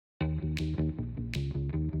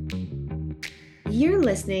You're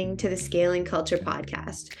listening to the Scaling Culture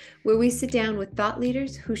podcast, where we sit down with thought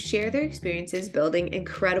leaders who share their experiences building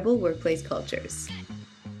incredible workplace cultures.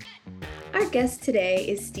 Our guest today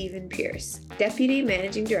is Stephen Pierce, Deputy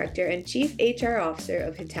Managing Director and Chief HR Officer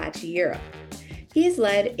of Hitachi Europe. He has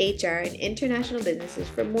led HR in international businesses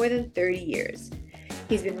for more than 30 years.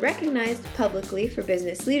 He's been recognized publicly for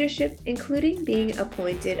business leadership, including being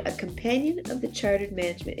appointed a Companion of the Chartered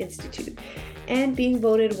Management Institute and being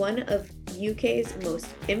voted one of UK's most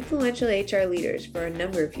influential HR leaders for a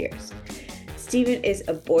number of years. Stephen is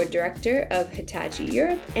a board director of Hitachi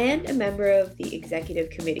Europe and a member of the executive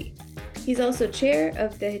committee. He's also chair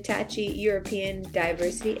of the Hitachi European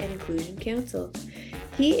Diversity and Inclusion Council.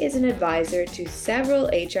 He is an advisor to several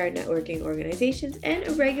HR networking organizations and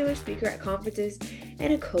a regular speaker at conferences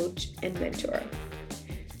and a coach and mentor.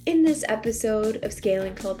 In this episode of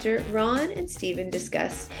Scaling Culture, Ron and Stephen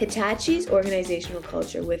discuss Hitachi's organizational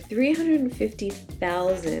culture with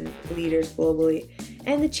 350,000 leaders globally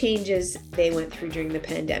and the changes they went through during the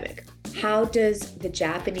pandemic. How does the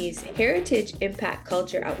Japanese heritage impact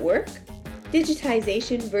culture at work?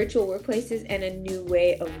 Digitization, virtual workplaces, and a new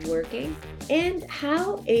way of working, and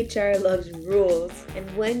how HR loves rules and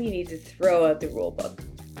when you need to throw out the rule book.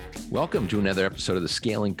 Welcome to another episode of the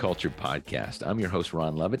Scaling Culture podcast. I'm your host,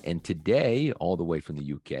 Ron Lovett, and today, all the way from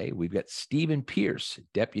the UK, we've got Stephen Pierce,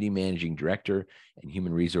 Deputy Managing Director and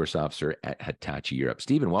Human Resource Officer at Hitachi Europe.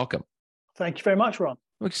 Stephen, welcome. Thank you very much, Ron.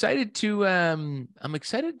 I'm excited to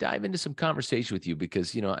dive into some conversation with you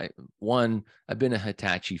because, I've been a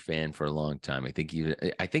Hitachi fan for a long time. I think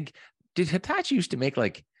did Hitachi used to make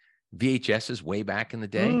like VHSs way back in the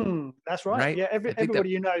day? That's right. Yeah,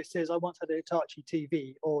 everybody says I once had a Hitachi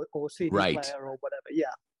TV or CD player or whatever. Yeah.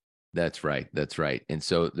 That's right. And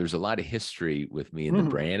so there's a lot of history with me in the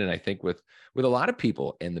brand, and I think with a lot of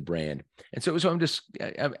people in the brand. And so I'm just,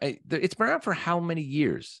 it's been around for how many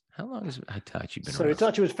years? How long has Hitachi been around? So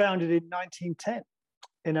Hitachi was founded in 1910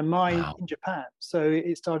 in a mine in Japan. So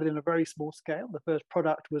it started in a very small scale. The first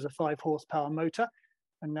product was a 5-horsepower motor,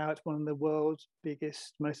 and now it's one of the world's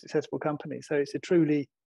biggest, most successful companies. So it's a truly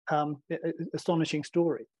astonishing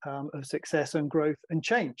story of success and growth and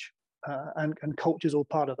change. And culture is all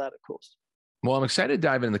part of that, of course. Well, I'm excited to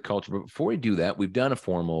dive into the culture, but before we do that, we've done a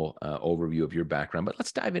formal overview of your background, but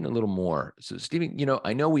let's dive in a little more. So, Stephen,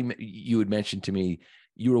 I know you had mentioned to me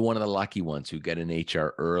you were one of the lucky ones who got in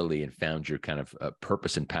HR early and found your kind of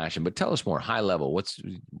purpose and passion. But tell us more, high level.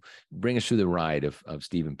 Bring us through the ride of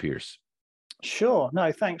Stephen Pierce. Sure.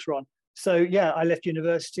 No, thanks, Ron. So, yeah, I left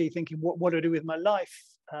university thinking, what do I do with my life?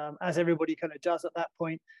 As everybody kind of does at that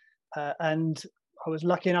point, and I was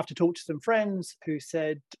lucky enough to talk to some friends who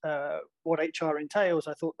said what HR entails.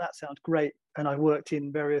 I thought that sounds great. And I worked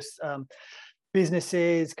in various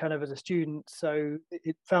businesses kind of as a student. So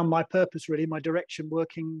it found my purpose, really, my direction,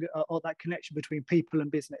 working on that connection between people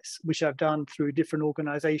and business, which I've done through different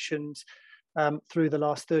organizations through the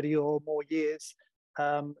last 30 or more years.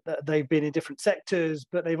 They've been in different sectors,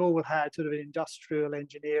 but they've all had sort of an industrial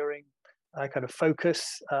engineering kind of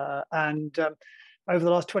focus. And over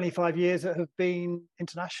the last 25 years, that have been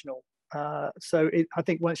international. So I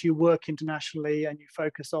think once you work internationally and you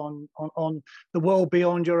focus on the world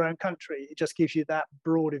beyond your own country, it just gives you that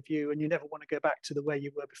broader view, and you never want to go back to the way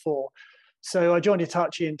you were before. So I joined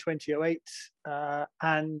Hitachi in 2008,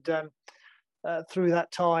 and through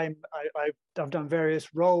that time, I've done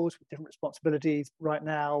various roles with different responsibilities. Right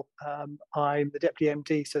now, I'm the Deputy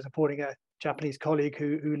MD, so supporting a Japanese colleague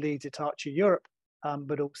who leads Hitachi Europe,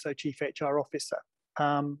 but also Chief HR Officer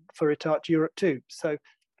for Hitachi Europe too. So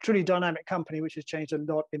truly dynamic company, which has changed a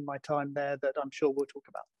lot in my time there that I'm sure we'll talk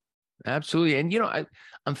about. Absolutely. And,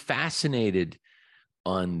 I'm fascinated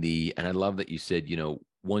and I love that you said,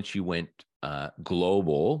 once you went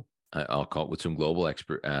global, I'll call it with some global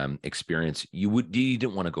experience, you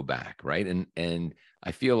didn't want to go back. Right. And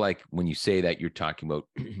I feel like when you say that, you're talking about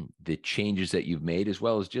the changes that you've made, as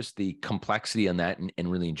well as just the complexity on that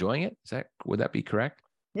and really enjoying it. Would that be correct?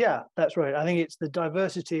 Yeah, that's right. I think it's the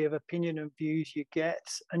diversity of opinion and views you get,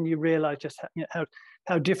 and you realize just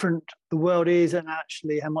how different the world is, and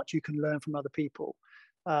actually how much you can learn from other people,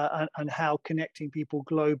 and how connecting people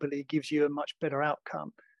globally gives you a much better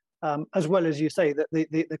outcome. As well as you say that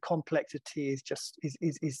the complexity is just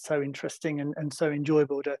is so interesting and so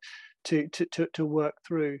enjoyable to work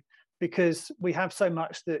through, because we have so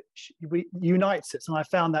much that unites us, and I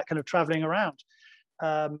found that kind of traveling around.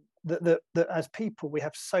 That as people, we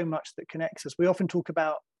have so much that connects us. We often talk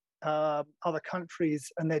about other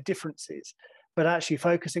countries and their differences, but actually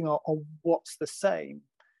focusing on what's the same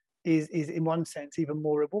is in one sense even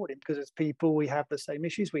more rewarding, because as people we have the same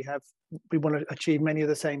issues, we want to achieve many of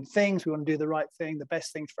the same things, we want to do the right thing, the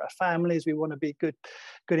best things for our families, we want to be good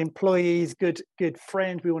employees, good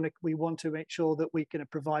friends, we want to make sure that we can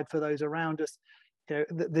provide for those around us.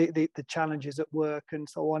 The challenges at work and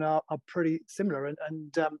so on are pretty similar,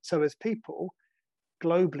 and so as people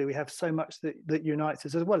globally we have so much that unites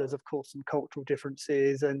us, as well as of course some cultural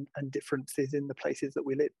differences and differences in the places that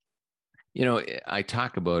we live. I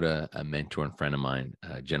talk about a mentor and friend of mine,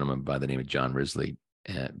 a gentleman by the name of John Risley,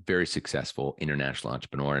 very successful international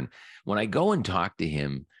entrepreneur. And when I go and talk to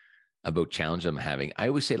him about challenges I'm having, I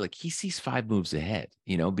always say, like, he sees 5 moves ahead,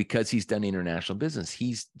 because he's done international business.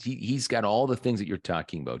 He's got all the things that you're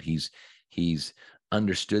talking about. He's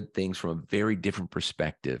understood things from a very different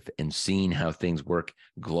perspective and seen how things work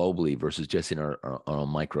globally versus just in our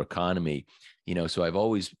microeconomy. So I've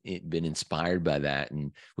always been inspired by that.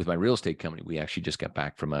 And with my real estate company, we actually just got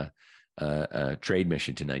back from a trade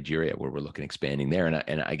mission to Nigeria, where we're looking at expanding there.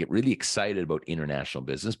 And I get really excited about international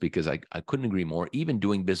business, because I couldn't agree more. Even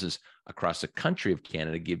doing business across the country of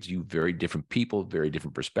Canada gives you very different people, very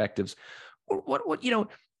different perspectives. What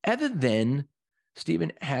other than,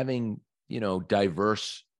 Stephen, having,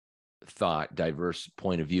 diverse thought, diverse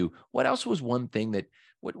point of view, what else was one thing that,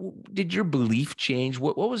 what did your belief change?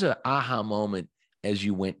 What was an aha moment as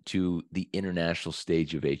you went to the international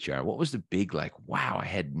stage of HR? What was the big, like, wow, I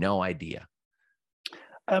had no idea?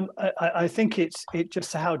 I think it's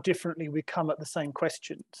just how differently we come at the same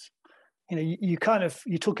questions. You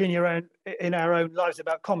talk in our own lives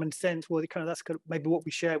about common sense. Well, that's maybe what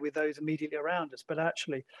we share with those immediately around us, but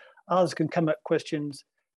actually others can come at questions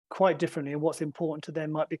quite differently, and what's important to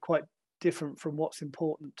them might be quite different from what's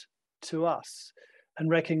important to us. And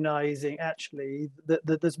recognizing actually that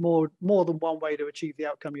there's more than one way to achieve the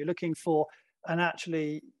outcome you're looking for, and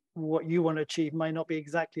actually what you want to achieve may not be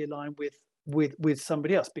exactly aligned with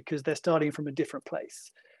somebody else, because they're starting from a different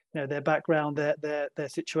place. Their background, their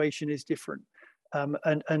situation is different,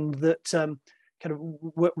 and that kind of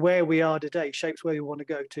where we are today shapes where we want to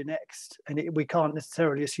go to next, and we can't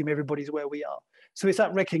necessarily assume everybody's where we are. So it's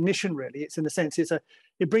that recognition, really. It's, in a sense,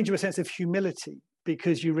 it brings you a sense of humility,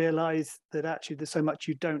 because you realize that actually there's so much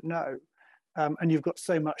you don't know, and you've got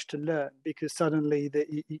so much to learn, because suddenly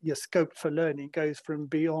your scope for learning goes from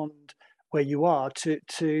beyond where you are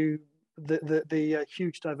to the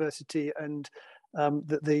huge diversity and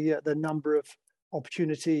the number of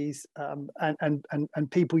opportunities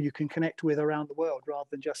and people you can connect with around the world, rather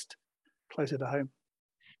than just closer to home.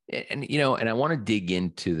 And and I want to dig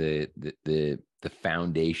into the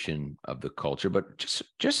foundation of the culture, but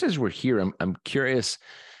just as we're here, I'm curious.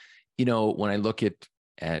 When I look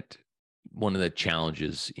at one of the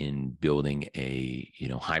challenges in building a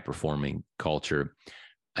high performing culture,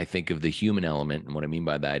 I think of the human element, and what I mean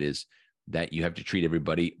by that is that you have to treat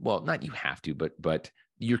everybody well. Not you have to, but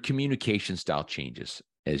your communication style changes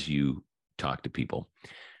as you talk to people.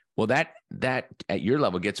 Well, that at your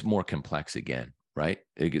level gets more complex again, right?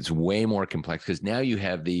 It gets way more complex, because now you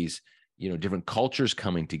have these different cultures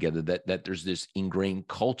coming together, that there's this ingrained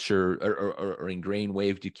culture or ingrained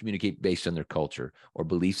way to communicate based on their culture or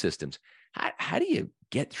belief systems. How do you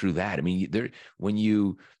get through that? I mean, when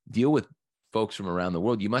you deal with folks from around the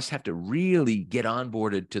world, you must have to really get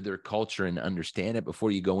onboarded to their culture and understand it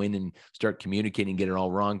before you go in and start communicating and get it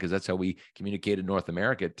all wrong, because that's how we communicate in North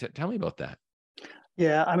America. Tell me about that.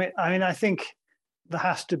 Yeah, I mean, I think there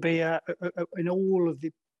has to be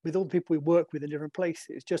with all the people we work with in different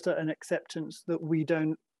places, just an acceptance that we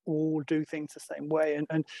don't all do things the same way.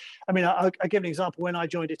 And I mean, I give an example. When I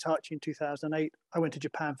joined Hitachi in 2008, I went to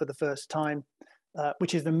Japan for the first time,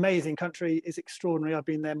 which is an amazing country. It's extraordinary. I've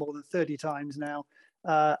been there more than 30 times now.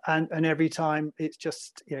 And every time it's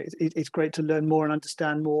just, it's great to learn more and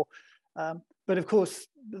understand more. But of course,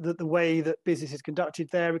 the way that business is conducted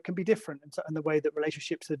there, it can be different. And the way that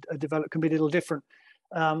relationships are developed can be a little different.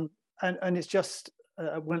 And it's just,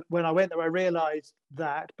 when I went there, I realized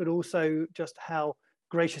that, but also just how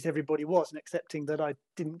gracious everybody was, and accepting that I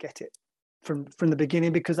didn't get it from the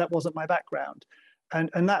beginning, because that wasn't my background.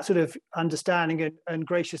 And that sort of understanding and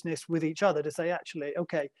graciousness with each other, to say, actually,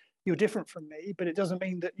 okay, you're different from me, but it doesn't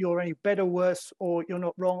mean that you're any better, worse, or you're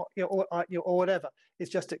not wrong, or whatever. It's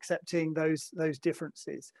just accepting those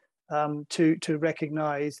differences, to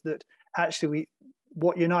recognize that actually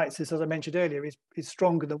what unites us, as I mentioned earlier, is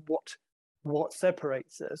stronger than what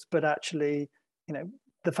separates us. But actually,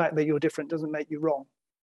 the fact that you're different doesn't make you wrong.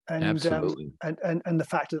 And Absolutely. And the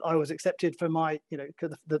fact that I was accepted for my,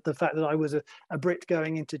 the fact that I was a Brit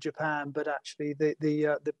going into Japan, but actually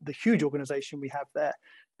the huge organization we have there,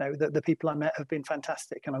 The people I met have been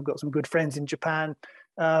fantastic, and I've got some good friends in Japan,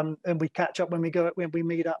 and we catch up when we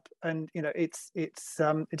meet up. And it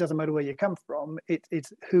doesn't matter where you come from;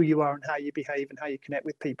 it's who you are and how you behave and how you connect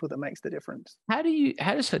with people that makes the difference. How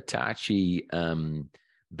does Hitachi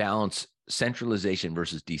balance centralization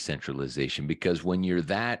versus decentralization? Because when you're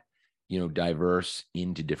that diverse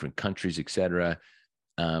into different countries, et cetera,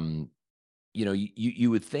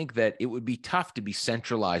 you would think that it would be tough to be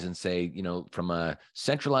centralized and say, from a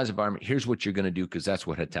centralized environment, here's what you're going to do because that's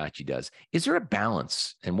what Hitachi does. Is there a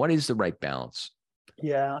balance? And what is the right balance?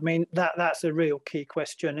 Yeah, I mean, that's a real key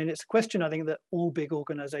question. And it's a question I think that all big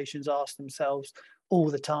organizations ask themselves all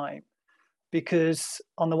the time. Because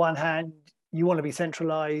on the one hand, you want to be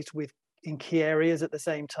centralized in key areas. At the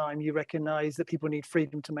same time, you recognize that people need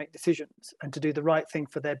freedom to make decisions and to do the right thing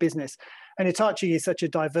for their business. And Hitachi is such a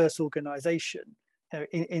diverse organization,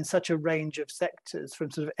 in such a range of sectors,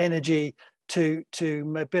 from sort of energy to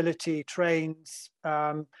mobility, trains,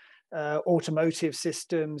 automotive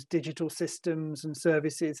systems, digital systems and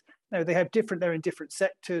services. They're in different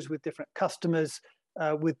sectors with different customers,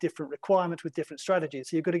 with different requirements, with different strategies.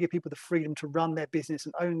 So you've got to give people the freedom to run their business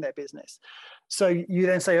and own their business. So you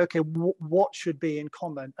then say, okay, what should be in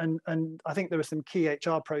common? And I think there are some key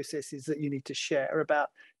HR processes that you need to share about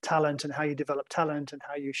talent and how you develop talent and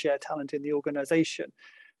how you share talent in the organization.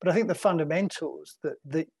 But I think the fundamentals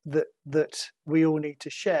that we all need to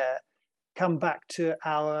share come back to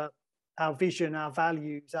our vision, our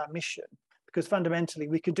values, our mission. Because fundamentally,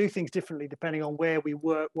 we can do things differently depending on where we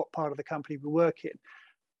work, what part of the company we work in.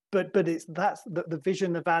 But that's the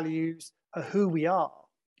vision, the values are who we are,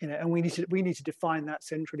 and we need to define that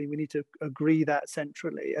centrally. We need to agree that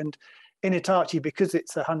centrally. And in Hitachi, because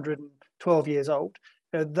it's 112 years old,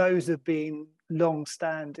 those have been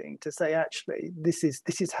long-standing to say, actually, this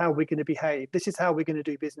is how we're going to behave. This is how we're going to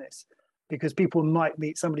do business. Because people might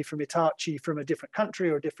meet somebody from Hitachi from a different country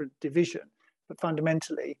or a different division, but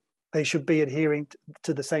fundamentally, they should be adhering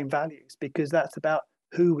to the same values, because that's about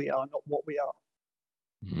who we are, not what we are.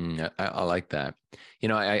 I like that.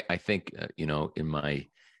 I think, in my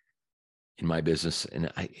business, and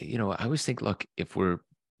I always think, look,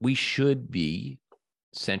 we should be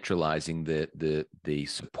centralizing the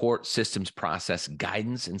support systems, process,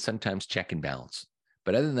 guidance, and sometimes check and balance.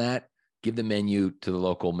 But other than that, give the menu to the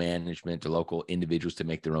local management, to local individuals to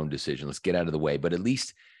make their own decision. Let's get out of the way, but at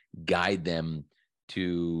least guide them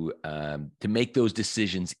to make those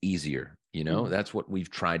decisions easier. That's what we've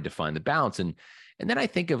tried to find the balance. And then I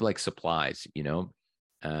think of like supplies.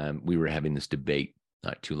 We were having this debate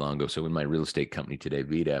not too long ago. So in my real estate company today,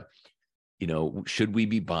 Vita, should we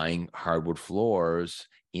be buying hardwood floors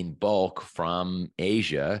in bulk from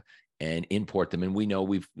Asia and import them? And we know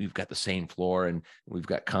we've got the same floor and we've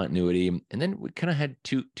got continuity. And then we kind of had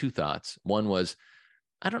two thoughts. One was,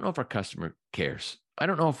 I don't know if our customer cares. I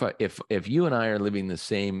don't know if you and I are living in the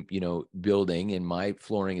same, building, and my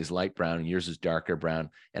flooring is light brown and yours is darker brown,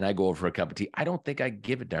 and I go over for a cup of tea, I don't think I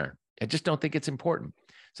give a darn. I just don't think it's important.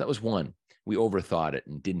 So that was one. We overthought it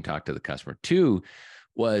and didn't talk to the customer. Two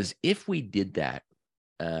was, if we did that,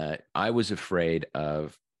 I was afraid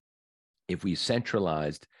of, if we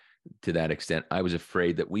centralized to that extent, I was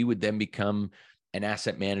afraid that we would then become an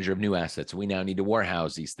asset manager of new assets. We now need to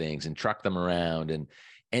warehouse these things and truck them around, and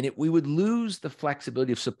we would lose the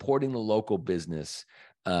flexibility of supporting the local business.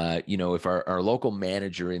 If our local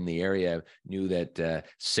manager in the area knew that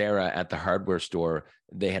Sarah at the hardware store,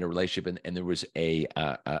 they had a relationship, and there was a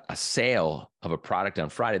sale of a product on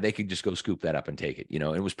Friday, they could just go scoop that up and take it.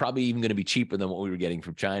 It was probably even going to be cheaper than what we were getting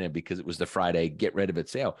from China, because it was the Friday get rid of it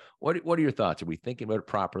sale. What are your thoughts? Are we thinking about it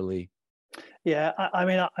properly? Yeah, I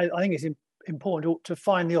mean, I think it's important to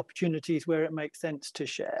find the opportunities where it makes sense to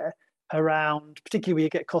share around, particularly where you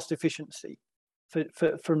get cost efficiency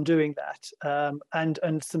from doing that,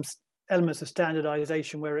 and some elements of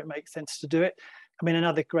standardization where it makes sense to do it. I mean,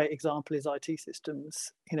 another great example is IT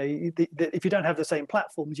systems. If you don't have the same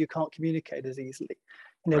platforms, you can't communicate as easily.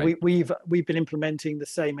 Right. We've been implementing the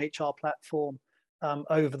same HR platform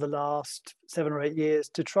over the last 7 or 8 years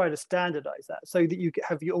to try to standardize that, so that you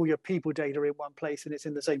have all your people data in one place and it's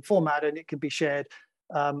in the same format and it can be shared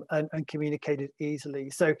and communicated easily.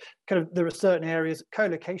 So kind of there are certain areas.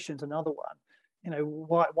 Co-location's another one.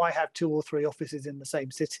 Why have 2 or 3 offices in the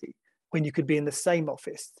same city when you could be in the same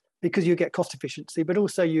office? Because you get cost efficiency, but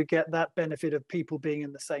also you get that benefit of people being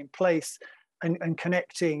in the same place and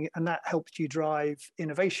connecting, and that helps you drive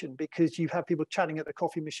innovation, because you have people chatting at the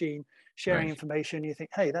coffee machine, sharing information. You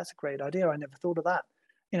think, hey, that's a great idea, I never thought of that.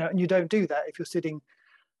 And you don't do that if you're sitting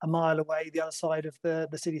a mile away, the other side of the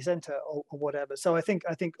city centre or whatever. So I think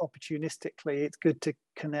opportunistically, it's good to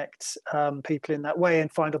connect people in that way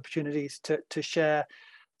and find opportunities to share.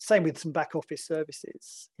 Same with some back office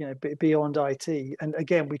services, beyond IT. And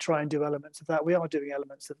again, we try and do elements of that. We are doing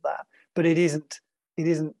elements of that, but it isn't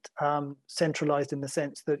centralized in the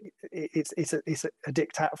sense that it's a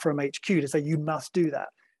diktat from HQ to say you must do that.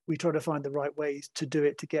 We try to find the right ways to do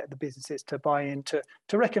it, to get the businesses to buy in, to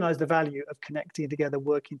recognize the value of connecting together,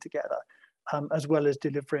 working together, as well as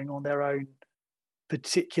delivering on their own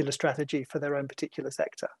particular strategy for their own particular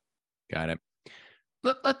sector. Got it.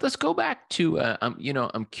 Let's go back to,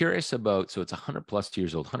 I'm curious about, so it's 100 plus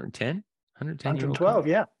years old, 110 years old? 112,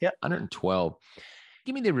 yeah. 112.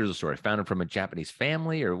 Give me the original story. Founded from a Japanese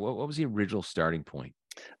family, or what was the original starting point?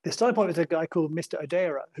 The starting point was a guy called Mr.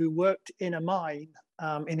 Odera, who worked in a mine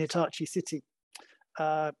in Hitachi City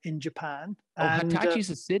in Japan. Oh, Hitachi's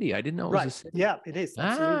a city. I didn't know it was a city. Yeah, it is.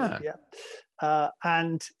 Absolutely, yeah.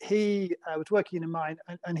 And he was working in a mine,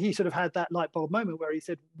 and he sort of had that light bulb moment where he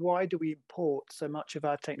said, why do we import so much of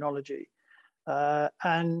our technology?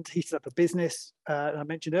 And he set up a business. I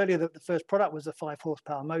mentioned earlier that the first product was a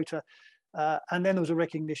 5-horsepower motor. And then there was a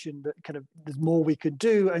recognition that kind of there's more we could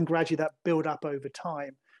do, and gradually that build up over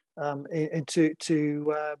time to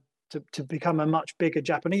become a much bigger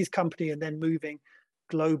Japanese company, and then moving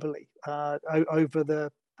globally over the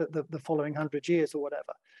following 100 years or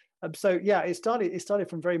whatever. So yeah, it started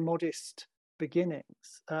from very modest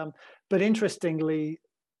beginnings, but interestingly,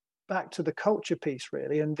 back to the culture piece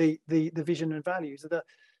really, and the vision and values.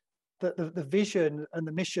 The vision and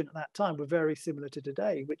the mission at that time were very similar to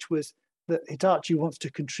today, which was that Hitachi wants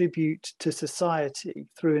to contribute to society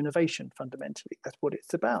through innovation. Fundamentally, that's what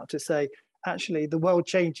it's about. To say, actually, the world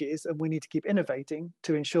changes, and we need to keep innovating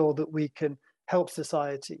to ensure that we can help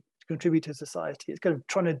society, to contribute to society. It's kind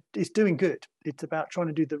of it's doing good. It's about trying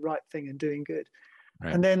to do the right thing and doing good.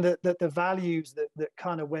 Right. And then the values that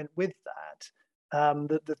kind of went with that,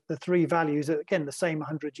 the three values are, again, the same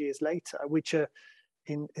 100 years later, which are,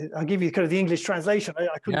 I'll give you kind of the English translation. I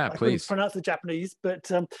couldn't pronounce the Japanese, but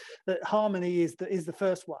that harmony is the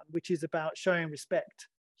first one, which is about showing respect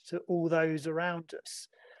to all those around us,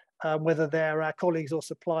 whether they're our colleagues or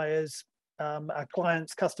suppliers, our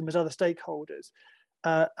clients, customers, other stakeholders,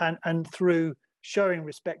 and through showing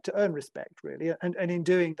respect to earn respect, really. And in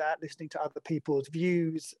doing that, listening to other people's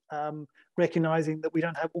views, recognizing that we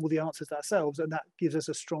don't have all the answers ourselves, and that gives us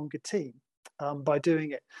a stronger team by doing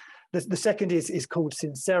it. The second is called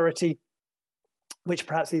sincerity, which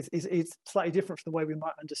perhaps is slightly different from the way we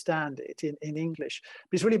might understand it in English.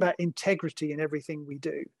 But it's really about integrity in everything we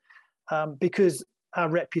do, because our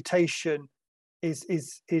reputation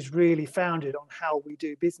is really founded on how we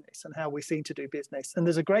do business and how we seem to do business. And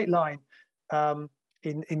there's a great line in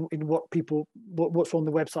what's on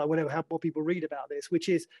the website, what people read about this, which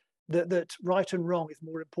is that right and wrong is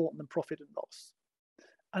more important than profit and loss.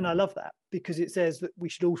 And I love that, because it says that we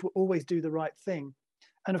should always do the right thing.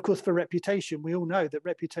 And of course, for reputation, we all know that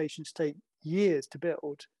reputations take years to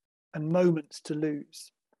build and moments to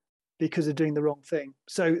lose because of doing the wrong thing.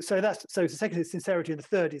 So the second is sincerity, and the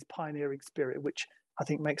third is pioneering spirit, which I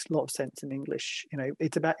think makes a lot of sense in English.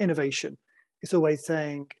 It's about innovation. It's always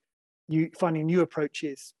saying, finding new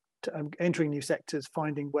approaches to entering new sectors,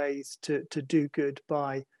 finding ways to do good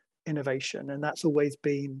by innovation. And that's always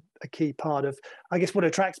been a key part of, I guess, what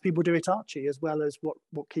attracts people to Hitachi, as well as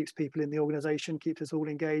what keeps people in the organization, keeps us all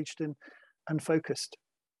engaged and focused.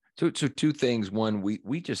 So two things. One,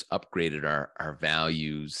 we just upgraded our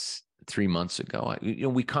values 3 months ago.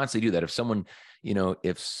 We constantly do that.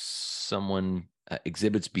 If someone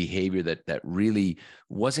exhibits behavior that really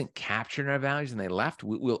wasn't captured in our values and they left,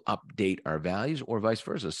 we'll update our values, or vice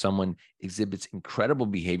versa. Someone exhibits incredible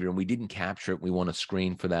behavior and we didn't capture it, we want to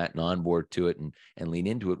screen for that and onboard to it and lean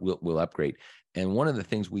into it, we'll upgrade. And one of the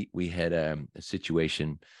things we had a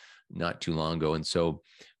situation not too long ago, and so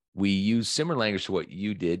we use similar language to what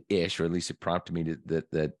you did, or at least it prompted me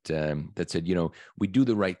that said, we do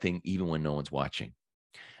the right thing even when no one's watching.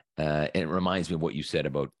 And it reminds me of what you said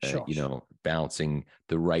about, balancing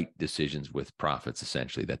the right decisions with profits,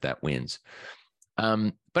 essentially, that wins.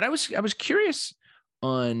 But I was curious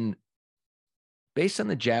based on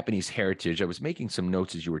the Japanese heritage, I was making some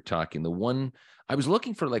notes as you were talking. The one I was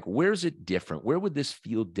looking for, like, where's it different? Where would this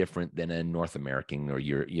feel different than a North American or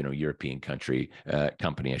European company,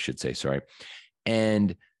 I should say, sorry.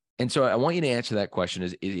 And so I want you to answer that question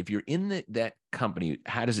is if you're in that company,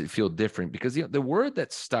 how does it feel different? Because the word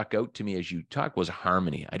that stuck out to me as you talk was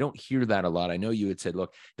harmony. I don't hear that a lot. I know you had said,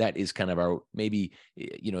 look, that is kind of our, maybe,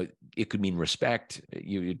 it could mean respect.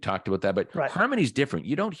 You talked about that, but right. Harmony is different.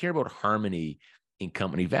 You don't hear about harmony in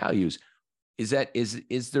company values. Is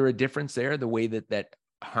there a difference there, the way that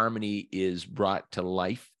harmony is brought to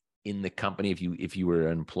life in the company if you were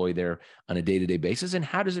an employee there on a day-to-day basis? And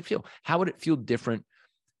how does it feel? How would it feel different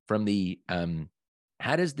from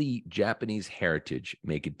how does the Japanese heritage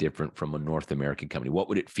make it different from a North American company? What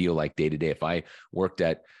would it feel like day to day if I worked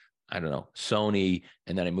at, I don't know, Sony,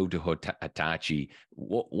 and then I moved to Hitachi?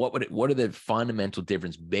 What are the fundamental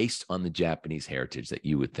difference based on the Japanese heritage that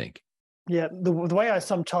you would think? Yeah, the way I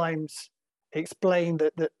sometimes explain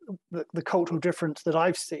the cultural difference that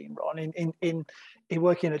I've seen, Ron, in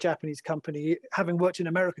working in a Japanese company, having worked in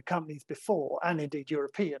American companies before, and indeed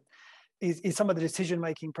European, is some of the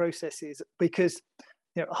decision-making processes. Because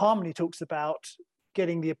Harmony talks about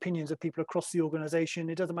getting the opinions of people across the organization.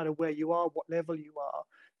 It doesn't matter where you are, what level you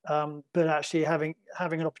are, but actually having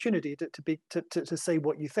an opportunity to say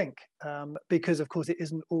what you think, because of course it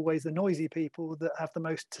isn't always the noisy people that have the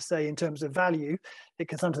most to say in terms of value. It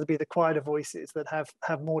can sometimes be the quieter voices that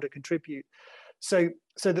have more to contribute. So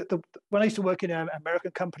when I used to work in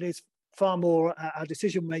American companies, far more our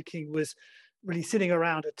decision making was really sitting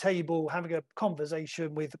around a table, having a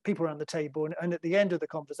conversation with people around the table. And at the end of the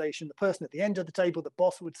conversation, the person at the end of the table, the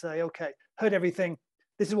boss, would say, okay, heard everything.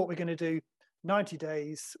 This is what we're going to do. 90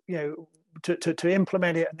 days, to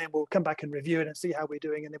implement it. And then we'll come back and review it and see how we're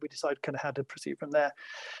doing. And then we decide kind of how to proceed from there.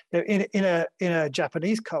 In a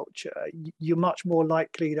Japanese culture, you're much more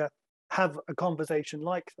likely to have a conversation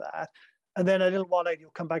like that. And then a little while later,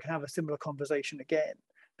 you'll come back and have a similar conversation again.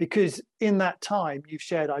 Because in that time, you've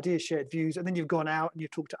shared ideas, shared views, and then you've gone out and you've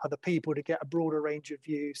talked to other people to get a broader range of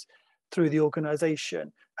views through the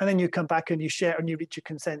organization. And then you come back and you share and you reach a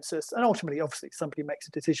consensus. And ultimately, obviously, somebody makes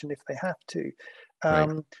a decision if they have to. Right.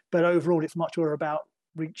 But overall, it's much more about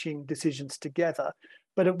reaching decisions together.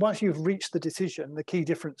 But once you've reached the decision, the key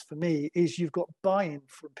difference for me is you've got buy-in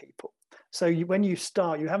from people. So when you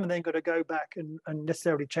start, you haven't then got to go back and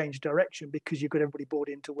necessarily change direction because you've got everybody bought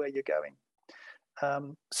into where you're going.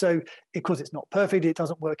 So because it's not perfect, it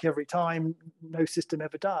doesn't work every time. No system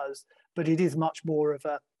ever does, but it is much more of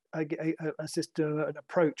a system, an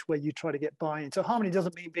approach where you try to get buy-in. So harmony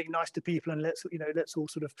doesn't mean being nice to people and let's all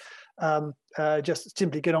sort of just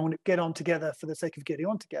simply get on together for the sake of getting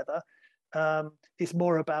on together. It's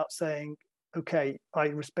more about saying, okay, I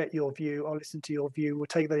respect your view. I'll listen to your view. We'll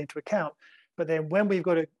take that into account. But then when we've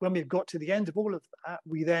got to the end of all of that,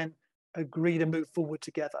 we then agree to move forward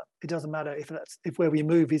together. It doesn't matter if where we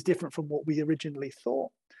move is different from what we originally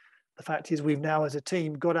thought. The fact is we've now as a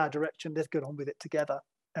team got our direction. Let's get on with it together,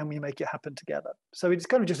 and we make it happen together. So it's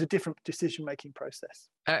kind of just a different decision-making process.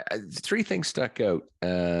 Three things stuck out.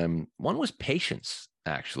 One was patience,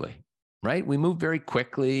 actually, right? We moved very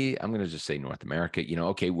quickly. I'm going to just say North America,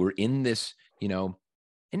 okay, we're in this, and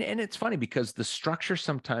it's funny because the structure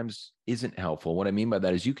sometimes isn't helpful. What I mean by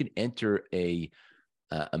that is you can enter a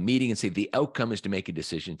meeting and say the outcome is to make a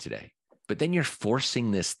decision today, but then you're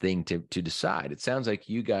forcing this thing to decide. It sounds like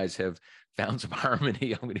you guys have found some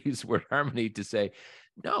harmony. I'm going to use the word harmony to say,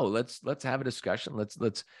 no, let's have a discussion.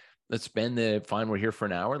 Let's spend fine. We're here for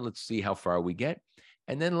an hour. Let's see how far we get.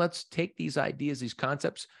 And then let's take these ideas, these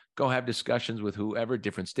concepts, go have discussions with whoever,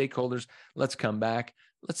 different stakeholders. Let's come back.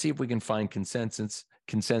 Let's see if we can find consensus.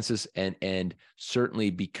 And certainly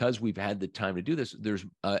because we've had the time to do this, there's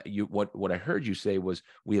what I heard you say was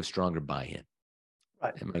we have stronger buy-in.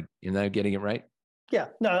 Right. Am I getting it right? Yeah,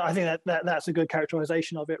 no, I think that's a good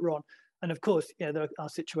characterization of it, Ron. And of course, there are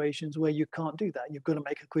situations where you can't do that. You've got to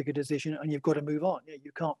make a quicker decision and you've got to move on.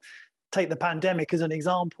 You can't take the pandemic as an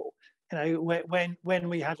example. When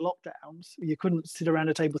we had lockdowns, you couldn't sit around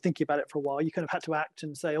a table thinking about it for a while. You kind of had to act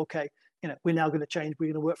and say, okay, we're now going to change. We're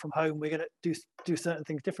going to work from home. We're going to do certain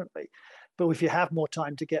things differently. But if you have more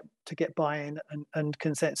time to get buy-in and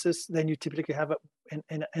consensus, then you typically have,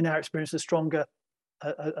 in our experience, a stronger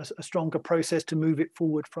process to move it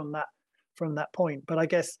forward from that point. But I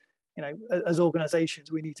guess as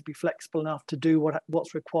organizations, we need to be flexible enough to do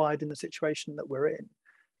what's required in the situation that we're in.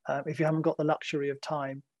 If you haven't got the luxury of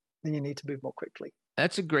time, then you need to move more quickly.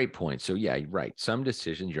 That's a great point. So yeah, right. Some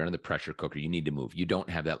decisions you're under the pressure cooker. You need to move. You don't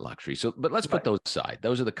have that luxury. So, but let's put those aside.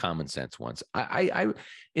 Those are the common sense ones.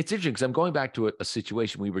 It's interesting because I'm going back to a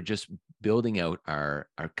situation. We were just building out our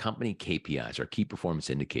company KPIs, our key performance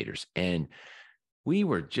indicators, and we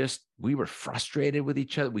were frustrated with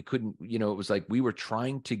each other. We couldn't, it was like we were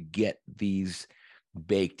trying to get these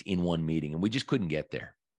baked in one meeting, and we just couldn't get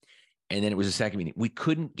there. And then it was a second meeting. We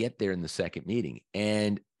couldn't get there in the second meeting.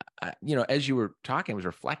 And, as you were talking, I was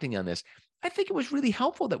reflecting on this. I think it was really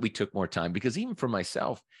helpful that we took more time because even for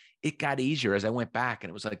myself, it got easier as I went back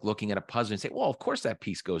and it was like looking at a puzzle and say, well, of course that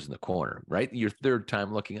piece goes in the corner, right? Your third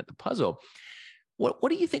time looking at the puzzle. what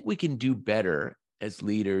do you think we can do better as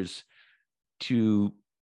leaders to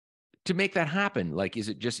make that happen? Like, is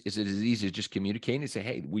it as easy as just communicating and say,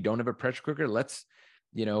 hey, we don't have a pressure cooker. Let's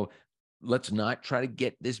not try to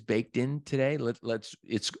get this baked in today.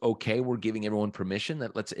 It's okay. We're giving everyone permission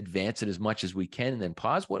that let's advance it as much as we can and then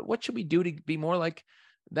pause. What should we do to be more like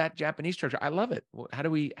that Japanese structure? I love it. How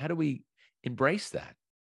do we embrace that?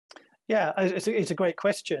 Yeah, it's a great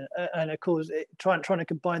question, and of course, trying to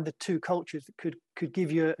combine the two cultures could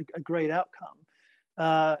give you a great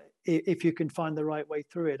outcome if you can find the right way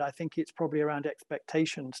through it. I think it's probably around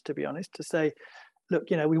expectations, to be honest. To say, look,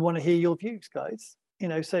 we want to hear your views, guys.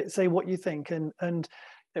 Say what you think, and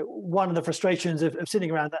one of the frustrations of sitting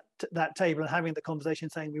around that table and having the conversation,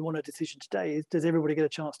 saying we want a decision today, is does everybody get a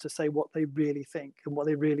chance to say what they really think and what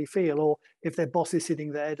they really feel? Or if their boss is sitting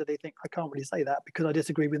there, do they think, I can't really say that because I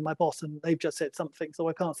disagree with my boss and they've just said something, so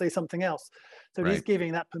I can't say something else? So Right. it is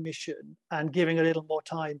giving that permission and giving a little more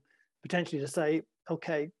time potentially to say,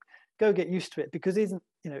 okay, go get used to it, because isn't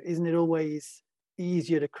it always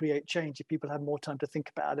easier to create change if people have more time to think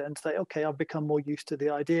about it and say, okay, I've become more used to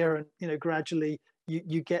the idea, and gradually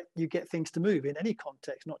you get things to move in any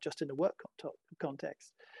context, not just in the work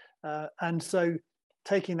context. And so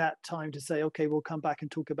taking that time to say, okay, we'll come back and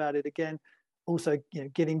talk about it again. Also,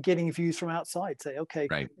 getting views from outside. Say, okay,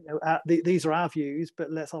 Right. These are our views,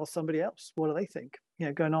 but let's ask somebody else. What do they think?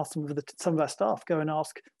 Go and ask some of our staff. Go and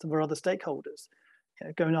ask some of our other stakeholders.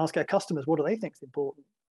 Go and ask our customers. What do they think is important?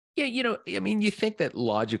 Yeah, you think that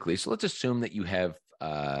logically. So let's assume that you have,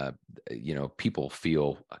 people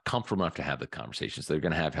feel comfortable enough to have the conversations. So they're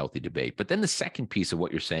going to have healthy debate. But then the second piece of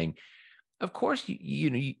what you're saying, of course,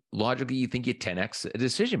 logically, you think you 10x a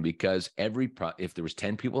decision, because if there was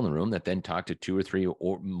 10 people in the room that then talked to 2 or 3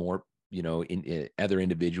 or more, other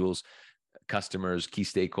individuals, customers, key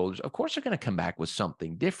stakeholders, of course, they're going to come back with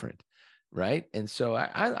something different, right? And so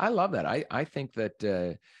I love that. I think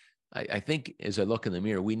that. I think as I look in the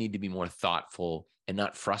mirror, we need to be more thoughtful and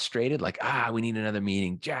not frustrated. Like, we need another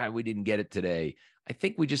meeting. We didn't get it today. I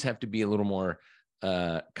think we just have to be a little more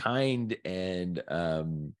kind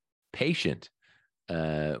and patient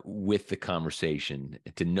with the conversation,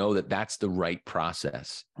 to know that that's the right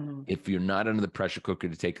process. If you're not under the pressure cooker,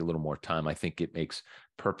 to take a little more time, I think it makes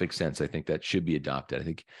perfect sense. I think that should be adopted. I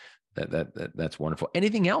think that's wonderful.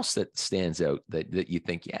 Anything else that stands out that you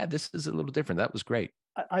think, yeah, this is a little different? That was great.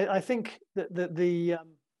 I think that the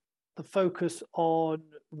focus on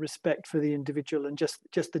respect for the individual and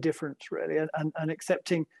just the difference, really, and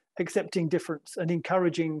accepting difference, and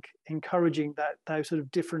encouraging that those sort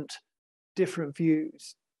of different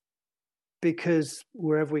views, because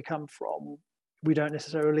wherever we come from, we don't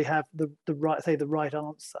necessarily have the right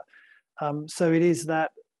answer. So it is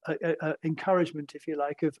that encouragement, if you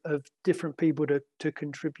like, of different people to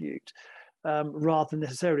contribute. Rather than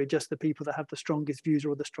necessarily just the people that have the strongest views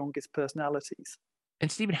or the strongest personalities.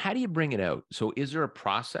 And Stephen, how do you bring it out? So is there a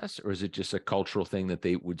process, or is it just a cultural thing that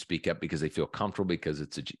they would speak up because they feel comfortable, because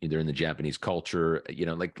they're in the Japanese culture?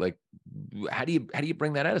 Like how do you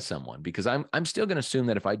bring that out of someone? Because I'm still going to assume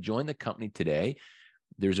that if I join the company today,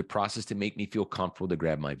 there's a process to make me feel comfortable to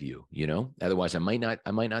grab my view. Otherwise I might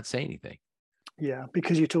not say anything. Yeah,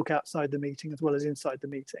 because you talk outside the meeting as well as inside the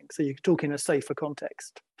meeting, so you talk in a safer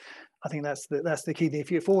context. I think that's the key thing. If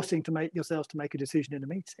you're forcing to make yourselves to make a decision in a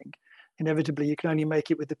meeting, inevitably you can only make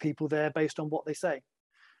it with the people there based on what they say.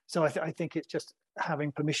 So I think it's just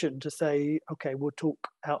having permission to say, okay, we'll talk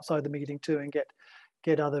outside the meeting too, and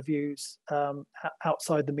get other views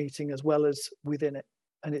outside the meeting as well as within it.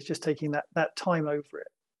 And it's just taking that time over it,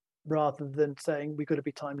 rather than saying we've got to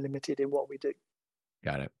be time limited in what we do.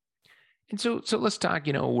 Got it. And so let's talk.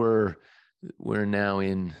 We're now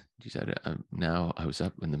in. Now I was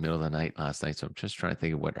up in the middle of the night last night, so I'm just trying to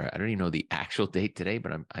think of I don't even know the actual date today,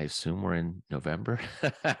 but I assume we're in November.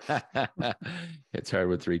 It's hard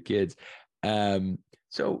with 3 kids.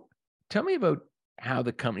 So tell me about how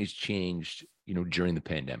the company's changed, during the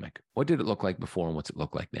pandemic. What did it look like before, and what's it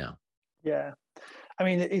look like now? Yeah, I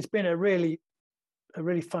mean, it's been a really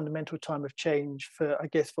fundamental time of change for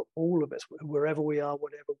all of us, wherever we are,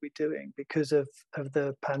 whatever we're doing, because of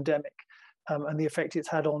the pandemic and the effect it's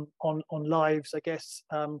had on lives,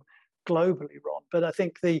 globally, Ron. But I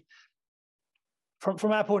think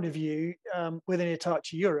from our point of view, within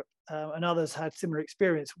Hitachi Europe, and others had similar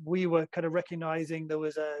experience, we were kind of recognizing there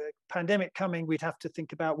was a pandemic coming. We'd have to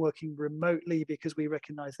think about working remotely, because we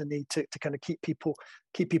recognize the need to kind of keep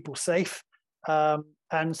people safe.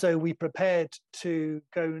 And so we prepared to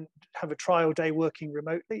go and have a trial day working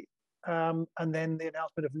remotely. And then the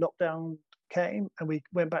announcement of lockdown came, and we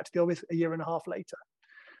went back to the office a year and a half later.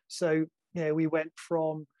 So, we went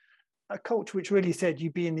from a culture which really said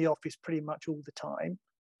you'd be in the office pretty much all the time,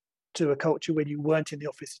 to a culture where you weren't in the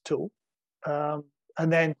office at all.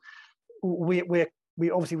 And then we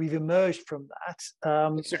obviously we've emerged from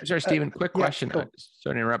that. Sorry, Stephen, quick question. Cool.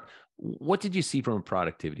 Sorry to interrupt. What did you see from a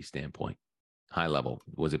productivity standpoint? High level.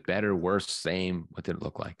 Was it better, worse, same? What did it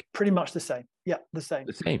look like? Pretty much the same. Yeah, the same.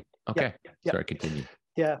 The same. Okay. Yeah. Sorry, continue.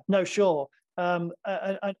 Yeah, no, sure. And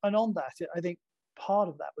on that, I think part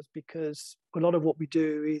of that was because a lot of what we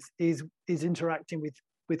do is interacting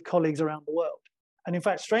with colleagues around the world. And in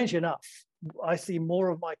fact, strangely enough, I see more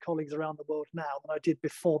of my colleagues around the world now than I did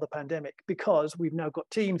before the pandemic, because we've now got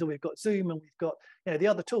Teams and we've got Zoom and we've got the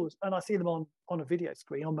other tools, and I see them on a video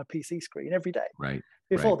screen, on my PC screen every day. Right.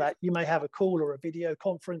 Before that, you may have a call or a video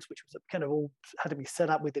conference, which was kind of all had to be set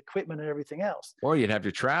up with equipment and everything else. Or you'd have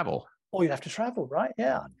to travel. Right?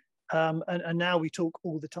 Yeah. And now we talk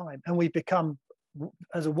all the time, and we've become,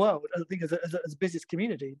 as a world, I think as a business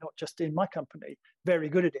community, not just in my company, very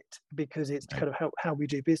good at it, because it's kind of how we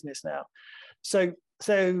do business now. So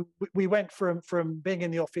we went from being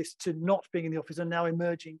in the office to not being in the office, and now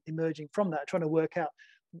emerging from that, trying to work out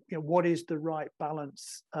what is the right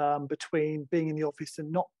balance between being in the office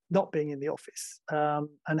and not being in the office,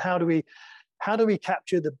 and how do we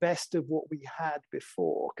capture the best of what we had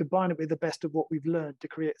before, combine it with the best of what we've learned to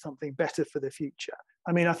create something better for the future.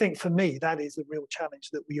 I mean, I think for me, that is a real challenge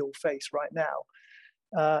that we all face right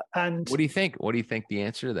now. And what do you think? What do you think the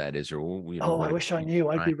answer to that is? Or I wish I knew.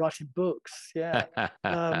 I'd be writing books. Yeah.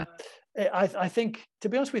 I think, to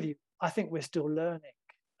be honest with you, I think we're still learning.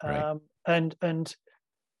 Right. And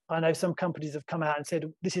I know some companies have come out and said,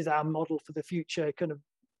 this is our model for the future, kind of,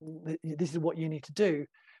 this is what you need to do.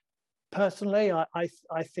 Personally,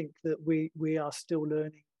 I think that we are still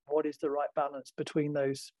learning what is the right balance between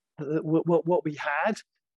those, what we had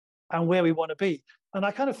and where we want to be. And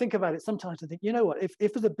I kind of think about it sometimes and think, you know what,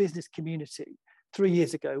 if as a business community 3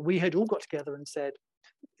 years ago, we had all got together and said,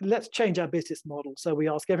 let's change our business model. So we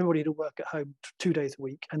ask everybody to work at home 2 days a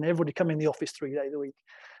week, and everybody come in the office 3 days a week,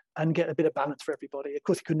 and get a bit of balance for everybody. Of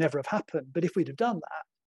course, it could never have happened. But if we'd have done that,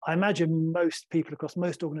 I imagine most people across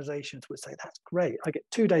most organizations would say, that's great. I get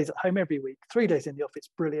 2 days at home every week, 3 days in the office,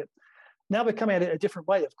 brilliant. Now we're coming at it a different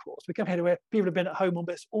way, of course. We're coming at it where people have been at home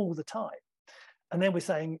almost all the time. And then we're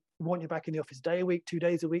saying, we want you back in the office day a week, 2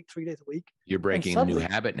 days a week, 3 days a week. You're breaking a new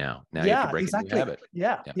habit now. Now you have to break a new habit.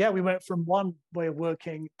 Yeah. We went from one way of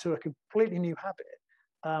working to a completely new habit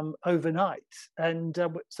overnight. And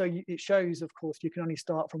so it shows, of course, you can only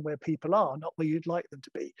start from where people are, not where you'd like them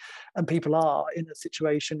to be. And people are in a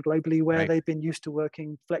situation globally where they've been used to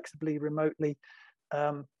working flexibly, remotely,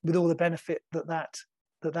 with all the benefit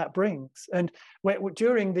that brings. And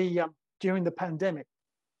during the pandemic,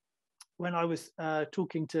 when I was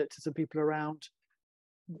talking to some people around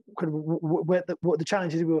kind of what the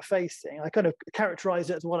challenges we were facing, I kind of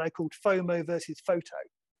characterized it as what I called FOMO versus photo.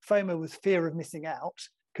 FOMO was fear of missing out,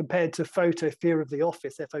 compared to photo, fear of the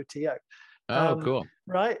office, FOTO. Cool.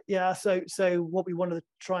 Right? Yeah. So what we wanted to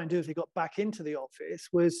try and do as we got back into the office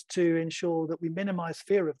was to ensure that we minimize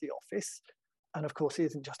fear of the office. And of course, it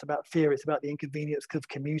isn't just about fear, it's about the inconvenience of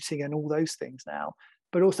commuting and all those things now.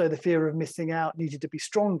 But also the fear of missing out needed to be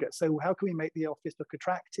stronger. So how can we make the office look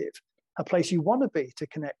attractive, a place you want to be to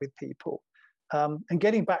connect with people? And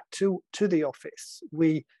getting back to the office,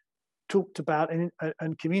 we talked about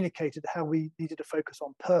and communicated how we needed to focus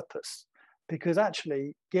on purpose, because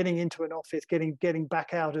actually getting into an office, getting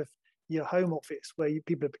back out of your home office where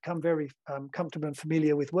people have become very comfortable and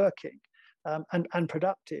familiar with working and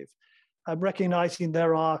productive, recognizing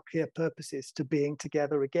there are clear purposes to being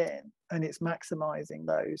together again, and it's maximizing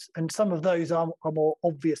those. And some of those are more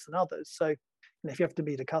obvious than others. So if you have to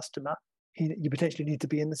meet a customer, you potentially need to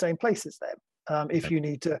be in the same place as them. If you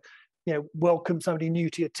need to welcome somebody new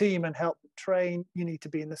to your team and help them train, you need to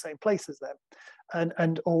be in the same place as them.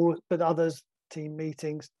 But others, team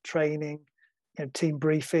meetings, training, team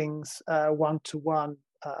briefings, one-to-one,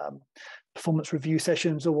 performance review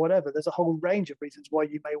sessions or whatever. There's a whole range of reasons why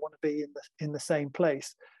you may want to be in the same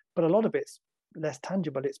place. But a lot of it's less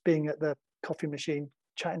tangible. It's being at the coffee machine,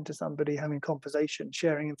 chatting to somebody, having conversation,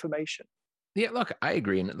 sharing information. Yeah, look, I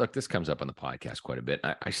agree. And look, this comes up on the podcast quite a bit.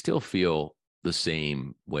 I still feel the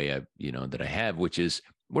same way that I have, which is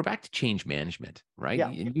we're back to change management, right?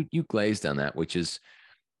 Yeah. You glazed on that, which is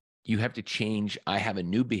you have to change. I have a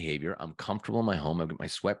new behavior. I'm comfortable in my home. I've got my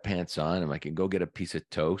sweatpants on, and I can go get a piece of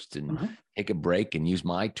toast and take a break and use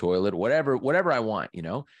my toilet, whatever I want,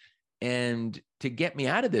 And to get me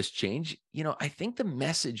out of this change, I think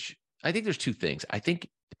there's two things. I think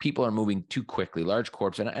people are moving too quickly, large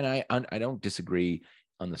corps, and I don't disagree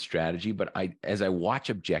on the strategy, but as I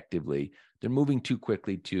watch objectively, they're moving too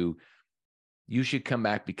quickly to you should come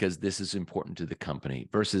back because this is important to the company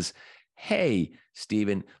versus, hey,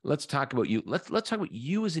 Stephen, let's talk about you. Let's talk about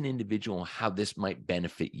you as an individual, how this might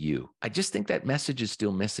benefit you. I just think that message is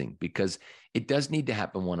still missing because it does need to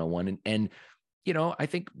happen one-on-one. And I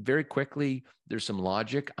think very quickly there's some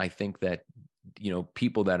logic. I think that,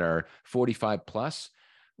 people that are 45 plus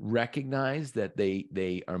recognize that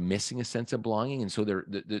they are missing a sense of belonging. And so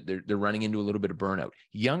they're running into a little bit of burnout.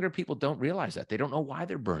 Younger people don't realize that. They don't know why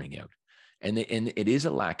they're burning out. And it is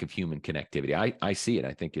a lack of human connectivity. I see it.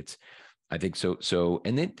 I think so. So,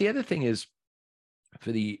 and then the other thing is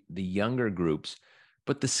for the younger groups,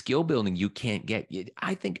 but the skill building you can't get.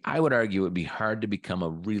 I think I would argue it would be hard to become a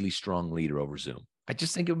really strong leader over Zoom. I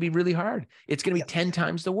just think it would be really hard. It's going to be 10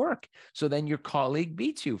 times the work. So then your colleague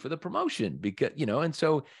beats you for the promotion because, and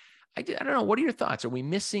so I don't know. What are your thoughts? Are we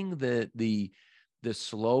missing the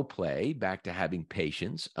slow play back to having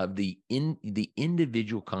patience of the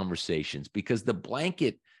individual conversations because the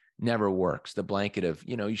blanket never works. The blanket of,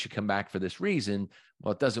 you should come back for this reason.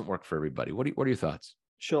 Well, it doesn't work for everybody. What are your thoughts?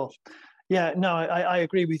 Sure. Yeah, no, I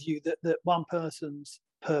agree with you that one person's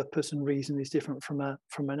purpose and reason is different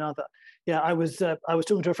from another. Yeah, I was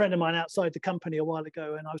talking to a friend of mine outside the company a while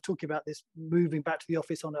ago, and I was talking about this moving back to the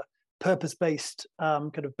office on a purpose-based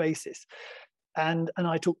kind of basis. And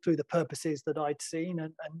I talked through the purposes that I'd seen,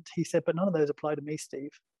 and he said, but none of those apply to me,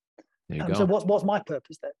 Steve. There you go. So what's my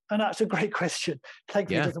purpose then? And that's a great question.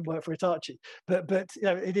 Thankfully, it doesn't work for Hitachi, but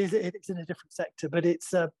it's in a different sector. But it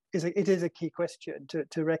is a key question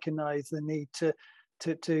to recognise the need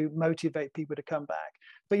to motivate people to come back.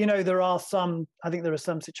 But I think there are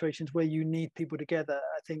some situations where you need people together.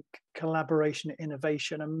 I think collaboration and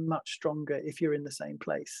innovation are much stronger if you're in the same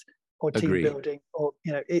place, or team building, or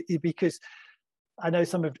because I know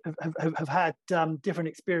some have had different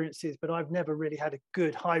experiences, but I've never really had a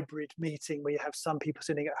good hybrid meeting where you have some people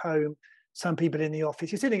sitting at home, some people in the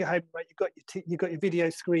office. You're sitting at home, right? You've got your video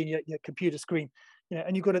screen, your computer screen,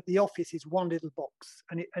 and you've got at the office is one little box,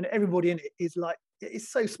 and everybody in it is like,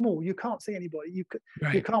 it's so small, you can't see anybody. You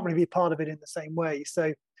can't really be part of it in the same way.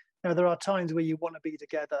 So there are times where you want to be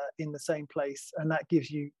together in the same place, and that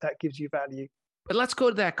gives you value. But let's go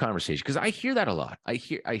to that conversation because I hear that a lot. I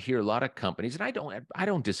hear a lot of companies, and I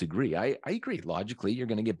don't disagree. I agree. Logically, you're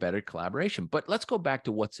going to get better collaboration. But let's go back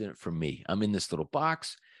to what's in it for me. I'm in this little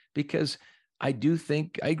box because I do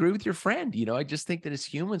think I agree with your friend. I just think that as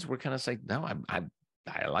humans, we're kind of like, no,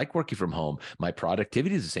 I like working from home. My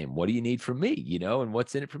productivity is the same. What do you need from me? And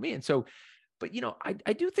what's in it for me? And so, but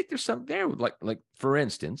I do think there's something there. Like for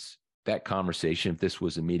instance, that conversation. If this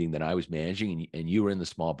was a meeting that I was managing and you were in the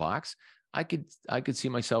small box, I could see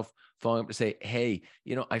myself following up to say, hey,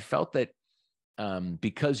 I felt that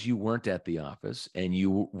because you weren't at the office and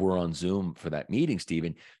you were on Zoom for that meeting,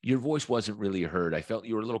 Stephen, your voice wasn't really heard. I felt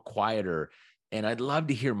you were a little quieter, and I'd love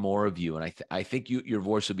to hear more of you. And I think your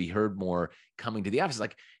voice will be heard more coming to the office.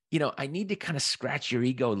 Like, I need to kind of scratch your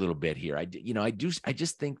ego a little bit here. I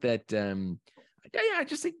just think that, I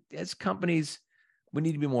just think as companies, we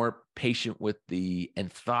need to be more patient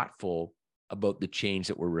and thoughtful about the change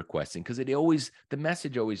that we're requesting, because the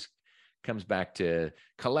message always comes back to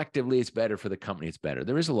collectively it's better for the company, it's better.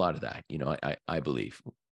 There is a lot of that, I believe.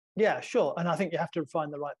 Yeah, sure. And I think you have to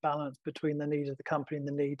find the right balance between the need of the company and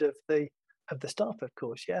the need of the staff, of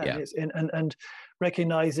course. Yeah. And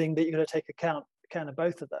recognizing that you're going to take account of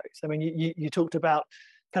both of those. I mean, you talked about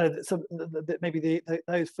kind of maybe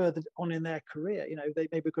those further on in their career, they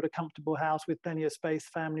maybe got a comfortable house with plenty of space,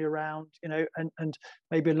 family around, and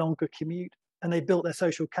maybe a longer commute, and they built their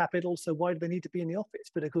social capital. So why do they need to be in the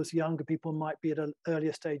office? But of course, younger people might be at an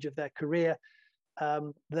earlier stage of their career.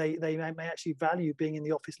 They may actually value being in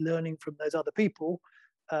the office, learning from those other people.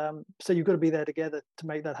 So you've got to be there together to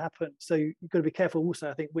make that happen. So you've got to be careful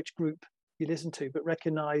also, I think, which group you listen to, but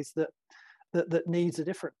recognize that needs are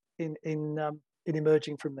different in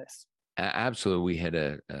emerging from this. Absolutely. We had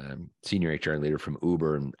a senior HR leader from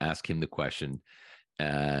Uber and asked him the question,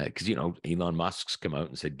 because Elon Musk's come out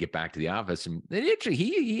and said, get back to the office. And actually,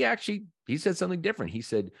 he said something different. He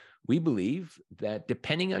said, we believe that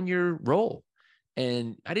depending on your role,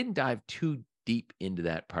 and I didn't dive too deep into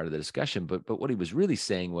that part of the discussion, but what he was really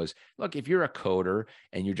saying was, look, if you're a coder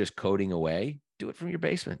and you're just coding away, do it from your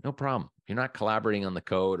basement, no problem. You're not collaborating on the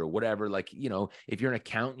code or whatever. Like, if you're an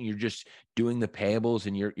accountant, you're just doing the payables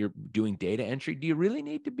and you're doing data entry. Do you really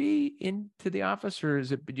need to be into the office, or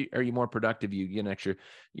are you more productive? You get an extra,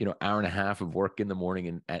 hour and a half of work in the morning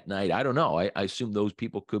and at night. I don't know. I assume those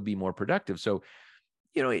people could be more productive. So,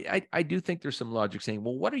 I do think there's some logic saying,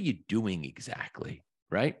 well, what are you doing exactly?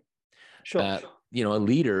 Right. Sure. A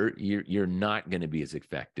leader, you're not going to be as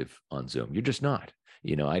effective on Zoom. You're just not.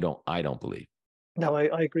 I don't believe. No,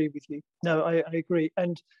 I agree with you. No, I agree.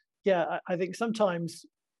 And yeah, I think sometimes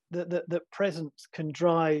that presence can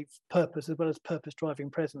drive purpose as well as purpose driving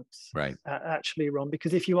presence, Right. actually, Ron,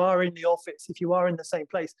 because if you are in the office, if you are in the same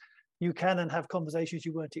place, you can then have conversations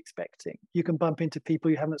you weren't expecting. You can bump into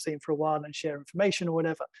people you haven't seen for a while and share information or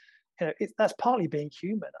whatever. That's partly being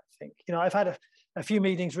human, I think. I've had a few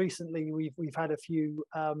meetings recently. We've had a few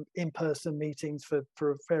in-person meetings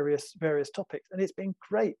for various topics, and it's been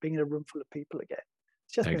great being in a room full of people again.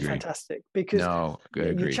 It's just I been agree. fantastic because No, I you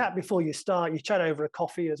agree. chat before you start, you chat over a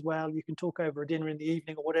coffee as well. You can talk over a dinner in the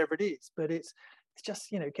evening or whatever it is, but it's just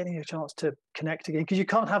getting a chance to connect again, because you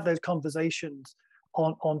can't have those conversations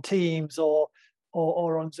on Teams or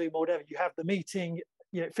on Zoom or whatever. You have the meeting,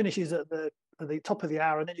 it finishes at the top of the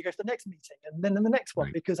hour, and then you go to the next meeting, and then the next one,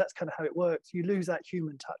 Right. because that's kind of how it works. You lose that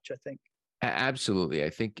human touch, I think. Absolutely. I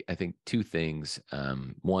think two things.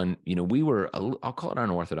 One, we were, I'll call it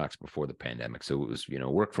unorthodox before the pandemic. So it was,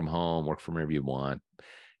 work from home, work from wherever you want.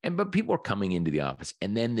 But people were coming into the office,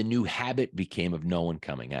 and then the new habit became of no one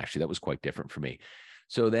coming. Actually, that was quite different for me.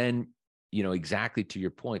 So then, exactly to your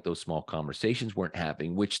point, those small conversations weren't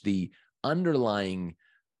happening, which the underlying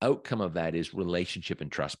outcome of that is relationship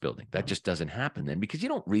and trust building. That just doesn't happen then, because you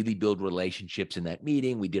don't really build relationships in that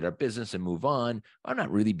meeting. We did our business and move on. I'm not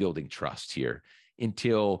really building trust here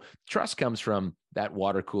until trust comes from that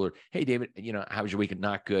water cooler. Hey, David, how was your weekend?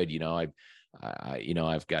 Not good.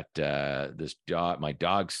 I've got this dog, my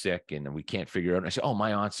dog's sick and we can't figure it out. And I say, oh,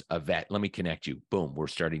 my aunt's a vet. Let me connect you. Boom. We're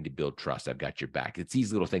starting to build trust. I've got your back. It's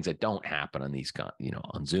these little things that don't happen on these,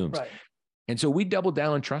 on Zooms. Right. And so we doubled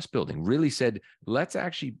down on trust building, really said, let's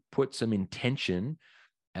actually put some intention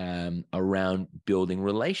around building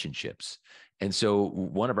relationships. And so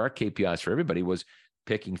one of our KPIs for everybody was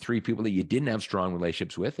picking 3 people that you didn't have strong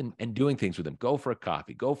relationships with and doing things with them. Go for a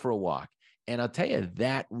coffee, go for a walk. And I'll tell you,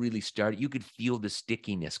 that really started, you could feel the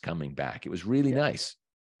stickiness coming back. It was really nice.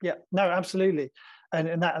 Yeah, no, absolutely.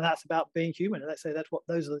 And that's about being human. And let's say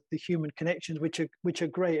those are the human connections which are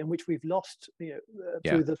great, and which we've lost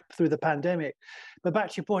through the pandemic. But back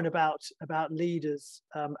to your point about leaders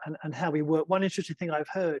and how we work. One interesting thing I've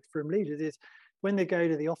heard from leaders is when they go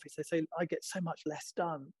to the office, they say, I get so much less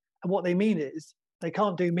done. And what they mean is they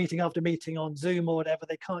can't do meeting after meeting on Zoom or whatever.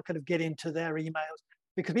 They can't kind of get into their emails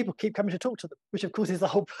because people keep coming to talk to them, which of course is the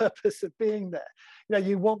whole purpose of being there.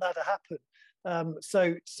 You want that to happen.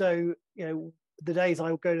 So the days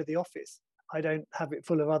I go to the office, I don't have it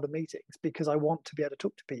full of other meetings because I want to be able to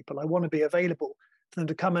talk to people. I want to be available for them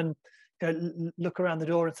to come and look around the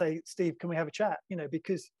door and say, Steve, can we have a chat?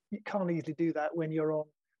 Because you can't easily do that when you're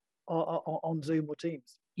on Zoom or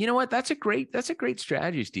Teams. You know what? That's a great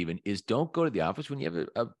strategy, Stephen, is don't go to the office when you have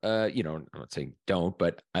I'm not saying don't,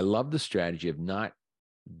 but I love the strategy of not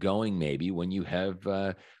going maybe when you have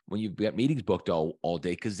when you've got meetings booked all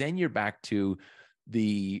day, because then you're back to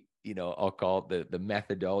the I'll call it the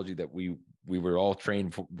methodology that we were all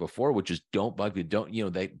trained for before, which is don't bug me, don't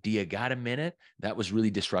that, do you got a minute? That was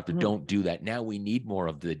really disruptive. Don't do that. Now we need more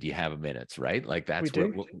of the do you have a minute, right? Like that's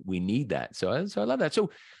what we need that. So I love that.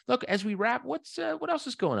 So look, as we wrap, what else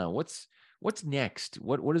is going on? What's next?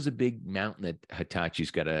 What is a big mountain that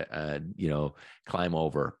Hitachi's got to climb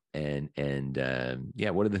over? And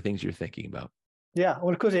what are the things you're thinking about? Yeah,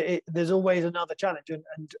 well, of course, there's always another challenge,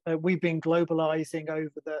 and we've been globalizing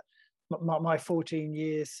over my 14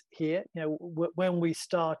 years here. When we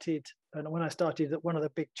started, and when I started, one of the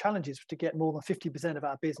big challenges was to get more than 50% of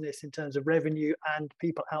our business in terms of revenue and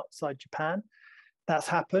people outside Japan. That's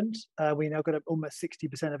happened. We now got almost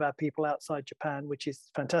 60% of our people outside Japan, which is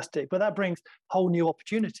fantastic. But that brings whole new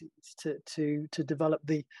opportunities to develop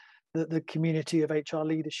the community of HR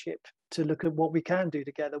leadership, to look at what we can do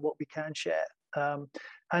together, what we can share,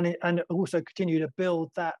 and also continue to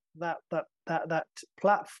build that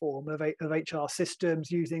platform of HR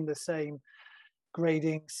systems using the same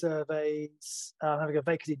grading surveys, having a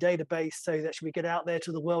vacancy database, so that we get out there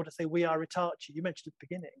to the world and say we are Hitachi. You mentioned at the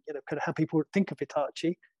beginning, kind of how people think of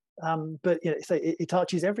Hitachi, but say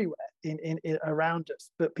Hitachi is everywhere in around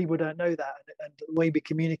us, but people don't know that, and the way we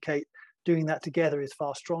communicate, doing that together, is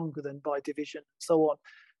far stronger than by division and so on.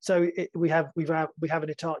 So we have an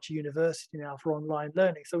Hitachi University now for online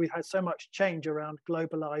learning. So we've had so much change around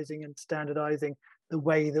globalizing and standardizing the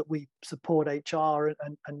way that we support HR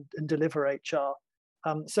and deliver HR.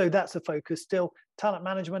 So that's a focus still. Talent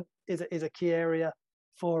management is a key area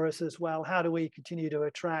for us as well. How do we continue to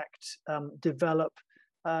attract, develop,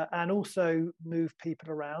 and also move people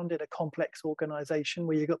around in a complex organization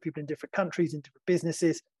where you've got people in different countries, in different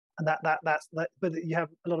businesses, and that's but you have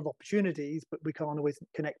a lot of opportunities, but we can't always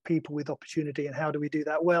connect people with opportunity. And how do we do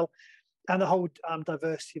that well? And the whole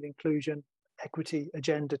diversity and inclusion equity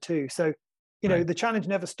agenda too. So, the challenge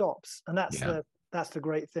never stops, and that's the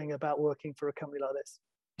great thing about working for a company like this.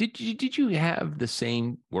 Did you have the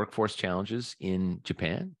same workforce challenges in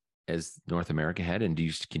Japan as North America had, and do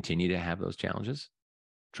you continue to have those challenges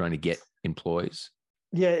trying to get employees?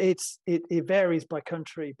 Yeah, it varies by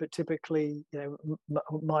country, but typically,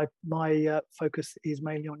 my focus is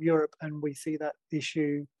mainly on Europe, and we see that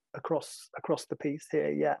issue across the piece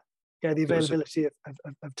here. Yeah, the availability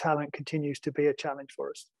of talent continues to be a challenge for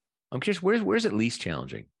us. I'm curious, where's it least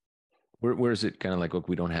challenging? Where is it kind of like, look,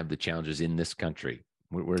 we don't have the challenges in this country?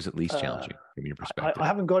 Where is it least challenging from your perspective? I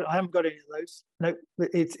haven't got any of those. No,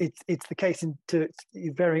 it's the case to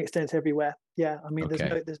varying extents everywhere. Yeah, I mean,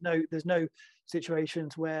 there's no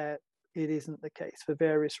situations where it isn't the case for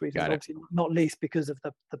various reasons. Obviously, not least because of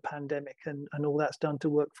the pandemic and all that's done to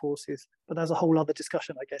workforces. But that's a whole other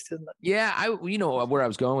discussion, I guess, isn't it? Yeah, where I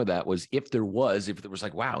was going with that was if there was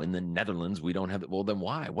like, wow, in the Netherlands we don't have it. Well, then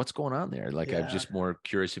why? What's going on there? Like, I'm just more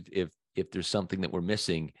curious if there's something that we're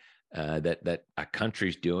missing. That a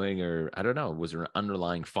country's doing, or I don't know, was there an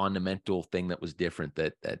underlying fundamental thing that was different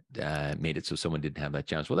that made it so someone didn't have that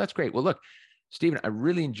challenge? Well, that's great. Well, look, Stephen, I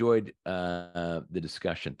really enjoyed the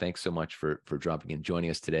discussion. Thanks so much for dropping in,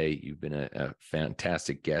 joining us today. You've been a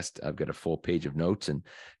fantastic guest. I've got a full page of notes and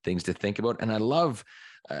things to think about, and I love.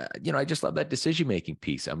 I just love that decision-making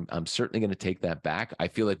piece. I'm certainly going to take that back. I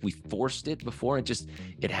feel like we forced it before, and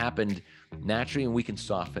it happened naturally, and we can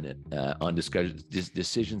soften it on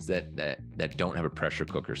decisions that don't have a pressure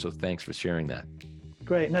cooker. So thanks for sharing that.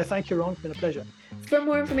 Great. No, thank you, Ron. It's been a pleasure. For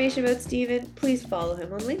more information about Stephen, please follow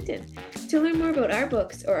him on LinkedIn. To learn more about our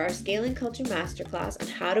books or our Scaling Culture Masterclass on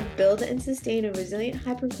how to build and sustain a resilient,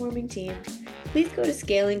 high-performing team, please go to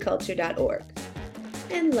scalingculture.org.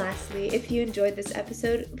 And lastly, if you enjoyed this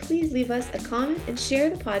episode, please leave us a comment and share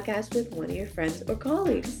the podcast with one of your friends or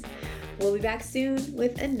colleagues. We'll be back soon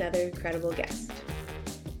with another incredible guest.